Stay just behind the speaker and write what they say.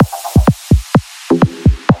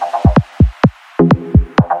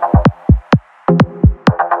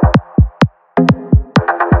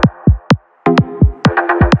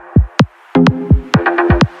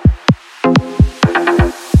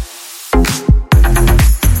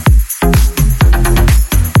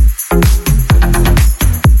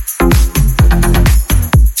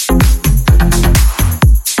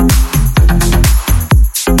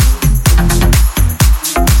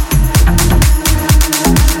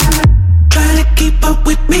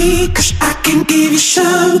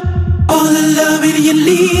show. All the love in your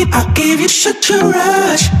lead, I'll give you such a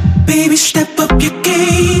rush. Baby, step up your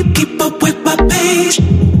game, keep up with my pace.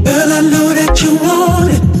 Girl, I know that you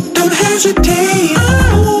want it, don't hesitate. I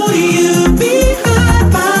want you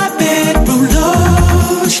behind my bedroom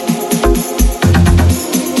doors.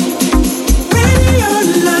 Ready or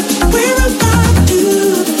not, we're about to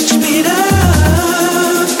speed up.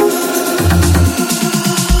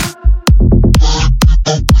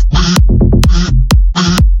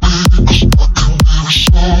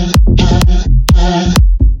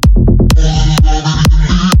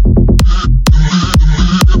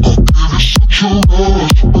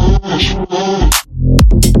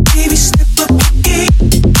 Baby, step up your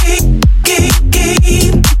game,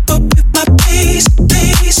 keep up with my pace.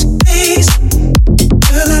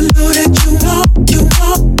 Girl, I know that you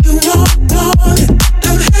want it,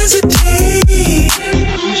 don't hesitate.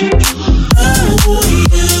 I want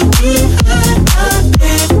you behind my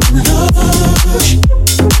bedroom doors.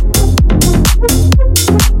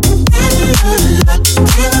 Ready or not,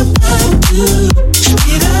 we're about to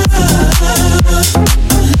speed up.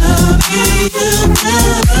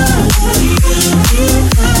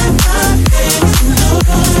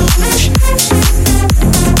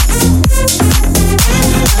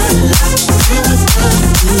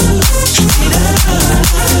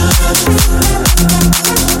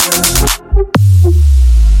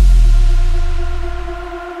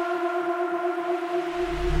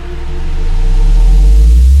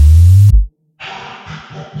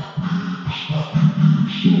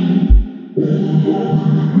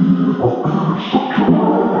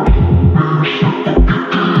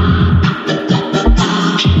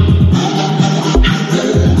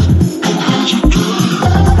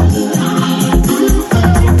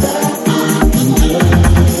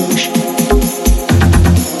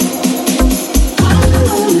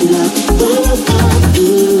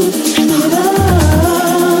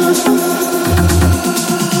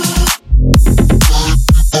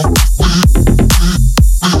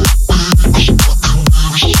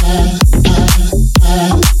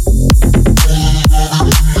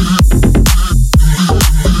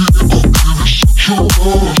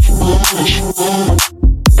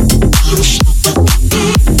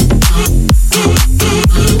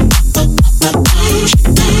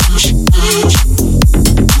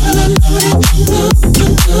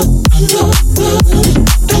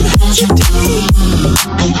 Don't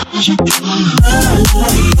hesitate.